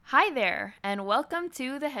Hi there, and welcome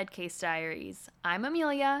to the Headcase Diaries. I'm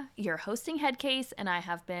Amelia, your hosting Headcase, and I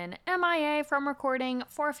have been MIA from recording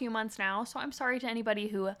for a few months now, so I'm sorry to anybody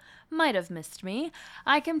who might have missed me.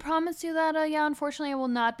 I can promise you that, unfortunately, I will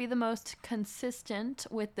not be the most consistent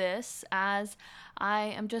with this, as I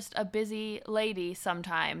am just a busy lady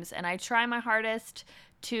sometimes, and I try my hardest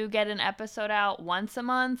to get an episode out once a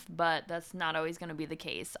month, but that's not always going to be the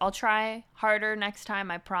case. I'll try harder next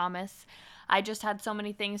time, I promise. I just had so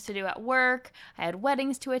many things to do at work. I had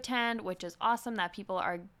weddings to attend, which is awesome that people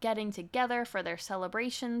are getting together for their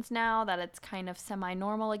celebrations now, that it's kind of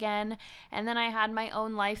semi-normal again. And then I had my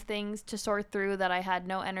own life things to sort through that I had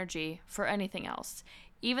no energy for anything else.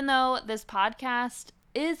 Even though this podcast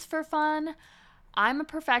is for fun, I'm a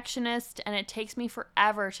perfectionist and it takes me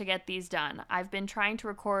forever to get these done. I've been trying to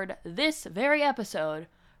record this very episode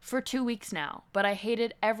for 2 weeks now, but I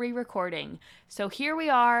hated every recording. So here we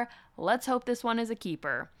are. Let's hope this one is a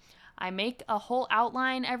keeper. I make a whole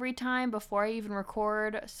outline every time before I even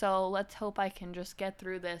record, so let's hope I can just get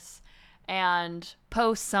through this and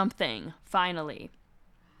post something, finally.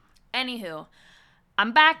 Anywho,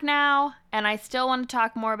 I'm back now, and I still want to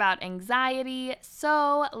talk more about anxiety,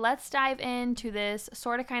 so let's dive into this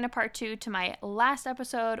sort of kind of part 2 to my last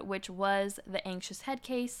episode, which was the anxious head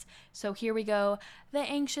case. So here we go, the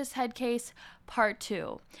anxious head case part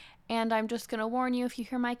 2. And I'm just going to warn you, if you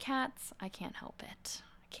hear my cats, I can't help it.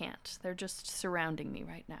 I can't. They're just surrounding me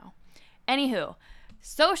right now. Anywho,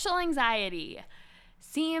 social anxiety.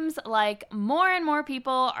 Seems like more and more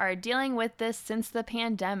people are dealing with this since the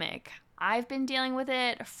pandemic. I've been dealing with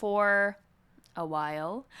it for a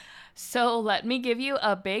while. So let me give you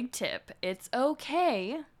a big tip. It's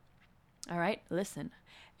okay. All right, listen.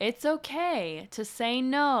 It's okay to say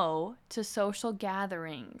no to social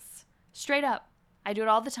gatherings. Straight up. I do it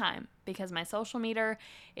all the time because my social meter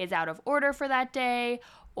is out of order for that day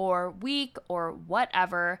or week or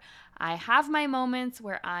whatever. I have my moments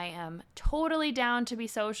where I am totally down to be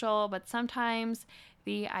social, but sometimes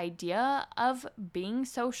the idea of being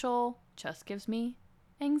social just gives me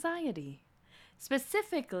anxiety.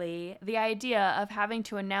 Specifically, the idea of having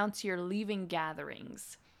to announce you're leaving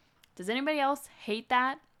gatherings. Does anybody else hate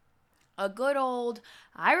that? A good old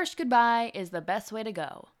Irish goodbye is the best way to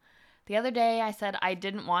go. The other day I said I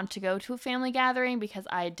didn't want to go to a family gathering because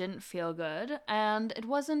I didn't feel good, and it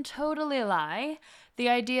wasn't totally a lie. The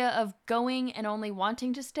idea of going and only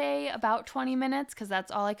wanting to stay about 20 minutes because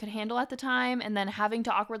that's all I could handle at the time, and then having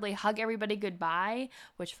to awkwardly hug everybody goodbye,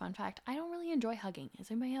 which, fun fact, I don't really enjoy hugging. Is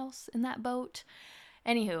anybody else in that boat?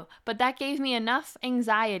 Anywho, but that gave me enough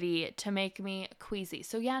anxiety to make me queasy.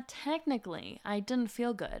 So yeah, technically, I didn't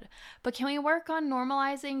feel good. But can we work on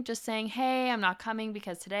normalizing just saying, hey, I'm not coming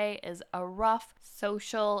because today is a rough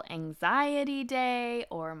social anxiety day,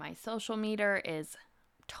 or my social meter is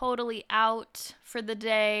totally out for the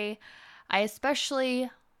day. I especially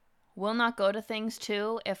will not go to things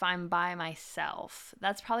too if I'm by myself.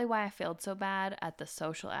 That's probably why I failed so bad at the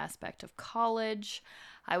social aspect of college.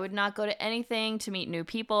 I would not go to anything to meet new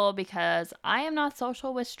people because I am not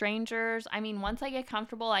social with strangers. I mean, once I get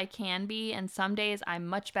comfortable, I can be, and some days I'm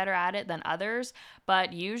much better at it than others,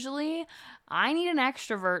 but usually I need an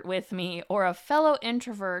extrovert with me or a fellow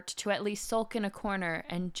introvert to at least sulk in a corner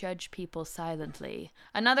and judge people silently.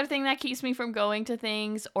 Another thing that keeps me from going to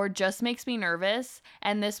things or just makes me nervous,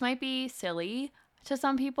 and this might be silly to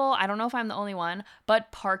some people, I don't know if I'm the only one,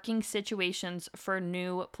 but parking situations for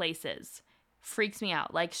new places freaks me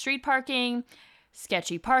out. Like street parking,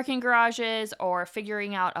 sketchy parking garages, or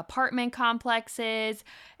figuring out apartment complexes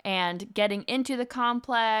and getting into the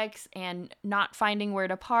complex and not finding where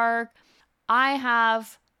to park. I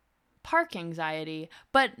have park anxiety,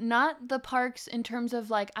 but not the parks in terms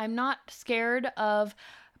of like, I'm not scared of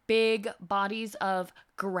big bodies of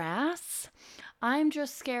grass. I'm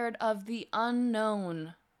just scared of the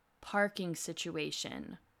unknown parking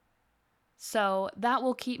situation. So that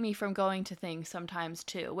will keep me from going to things sometimes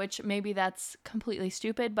too, which maybe that's completely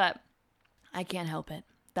stupid, but I can't help it.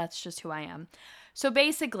 That's just who I am. So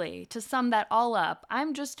basically, to sum that all up,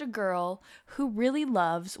 I'm just a girl who really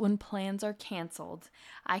loves when plans are canceled.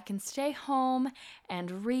 I can stay home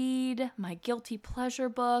and read my guilty pleasure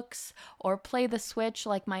books or play the Switch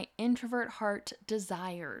like my introvert heart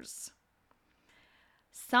desires.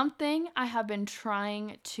 Something I have been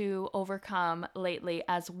trying to overcome lately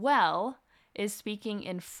as well is speaking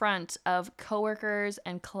in front of coworkers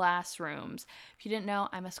and classrooms. If you didn't know,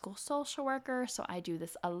 I'm a school social worker, so I do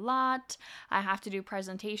this a lot. I have to do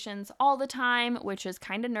presentations all the time, which is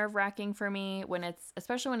kind of nerve-wracking for me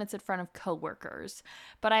especially when it's in front of coworkers.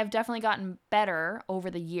 But I've definitely gotten better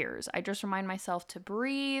over the years. I just remind myself to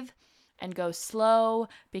breathe and go slow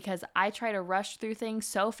because I try to rush through things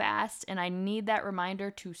so fast and I need that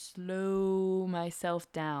reminder to slow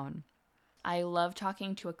myself down. I love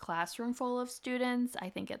talking to a classroom full of students. I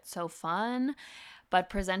think it's so fun, but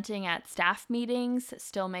presenting at staff meetings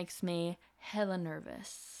still makes me hella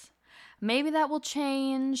nervous. Maybe that will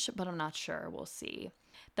change, but I'm not sure. We'll see.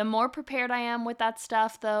 The more prepared I am with that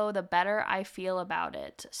stuff, though, the better I feel about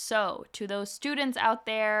it. So, to those students out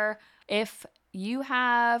there, if you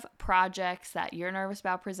have projects that you're nervous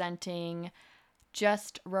about presenting,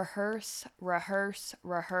 just rehearse, rehearse,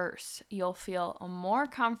 rehearse. You'll feel more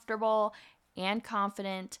comfortable and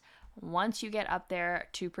confident once you get up there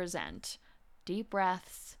to present. Deep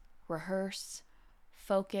breaths, rehearse,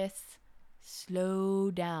 focus, slow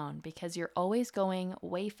down because you're always going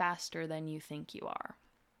way faster than you think you are.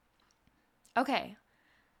 Okay,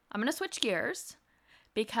 I'm going to switch gears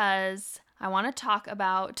because I want to talk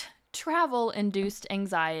about travel-induced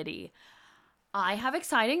anxiety. I have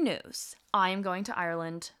exciting news. I am going to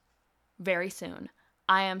Ireland very soon.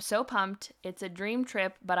 I am so pumped. It's a dream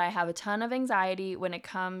trip, but I have a ton of anxiety when it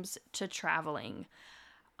comes to traveling.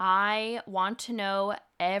 I want to know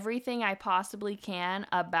everything I possibly can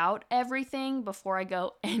about everything before I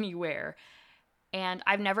go anywhere. And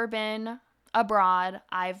I've never been abroad.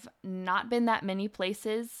 I've not been that many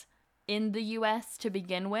places in the US to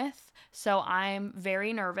begin with. So I'm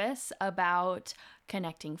very nervous about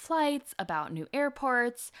connecting flights, about new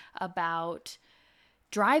airports, about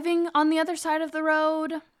driving on the other side of the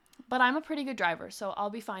road. But I'm a pretty good driver, so I'll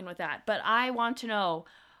be fine with that. But I want to know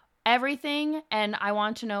everything, and I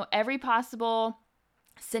want to know every possible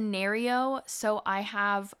scenario so I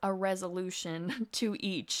have a resolution to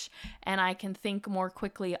each and I can think more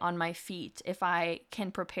quickly on my feet if I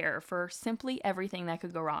can prepare for simply everything that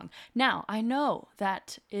could go wrong. Now, I know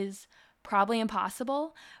that is probably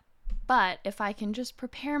impossible, but if I can just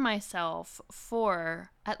prepare myself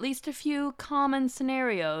for at least a few common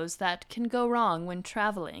scenarios that can go wrong when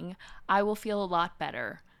traveling, I will feel a lot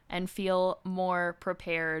better and feel more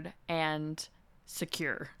prepared and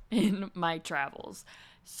secure in my travels.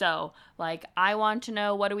 So, I want to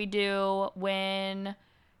know, what do we do when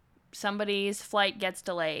somebody's flight gets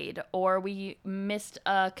delayed or we missed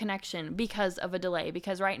a connection because of a delay?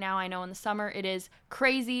 Because right now, I know in the summer it is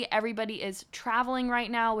crazy. Everybody is traveling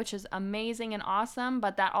right now, which is amazing and awesome,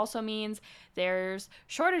 but that also means there's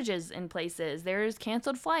shortages in places. There's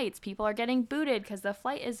canceled flights. People are getting booted because the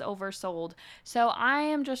flight is oversold. So I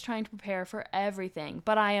am just trying to prepare for everything,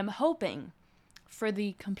 but I am hoping for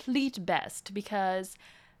the complete best because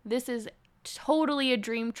this is totally a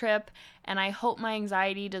dream trip and I hope my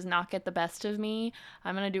anxiety does not get the best of me.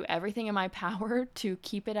 I'm going to do everything in my power to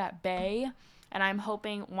keep it at bay, and I'm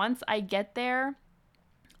hoping once I get there,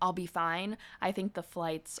 I'll be fine. I think the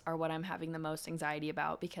flights are what I'm having the most anxiety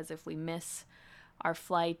about because if we miss our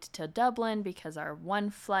flight to Dublin because our one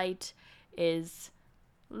flight is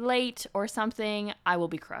late or something, I will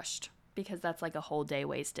be crushed. Because that's like a whole day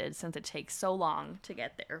wasted since it takes so long to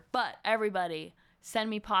get there. But everybody, send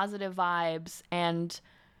me positive vibes and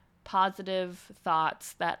positive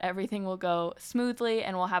thoughts that everything will go smoothly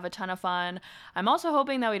and we'll have a ton of fun. I'm also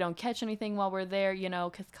hoping that we don't catch anything while we're there,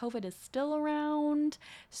 because COVID is still around.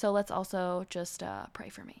 So let's also just pray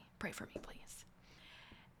for me. Pray for me, please.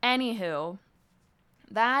 Anywho,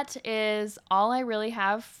 that is all I really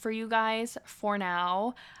have for you guys for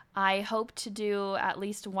now. I hope to do at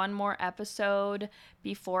least one more episode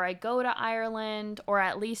before I go to Ireland, or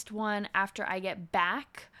at least one after I get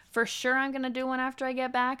back. For sure, I'm going to do one after I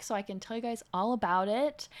get back so I can tell you guys all about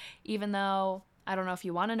it, even though I don't know if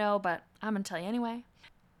you want to know, but I'm going to tell you anyway.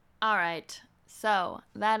 All right, so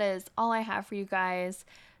that is all I have for you guys.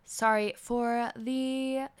 Sorry for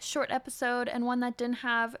the short episode and one that didn't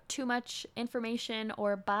have too much information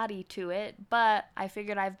or body to it, but I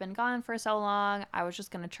figured I've been gone for so long, I was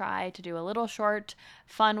just going to try to do a little short,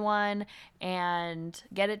 fun one and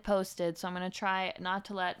get it posted. So I'm going to try not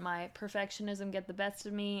to let my perfectionism get the best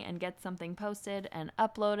of me and get something posted and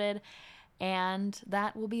uploaded, and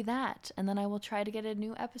that will be that. And then I will try to get a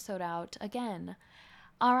new episode out again.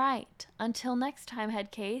 All right, until next time,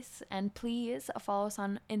 Headcase, and please follow us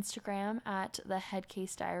on Instagram at the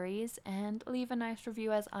Headcase Diaries and leave a nice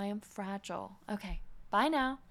review as I am fragile. Okay, bye now.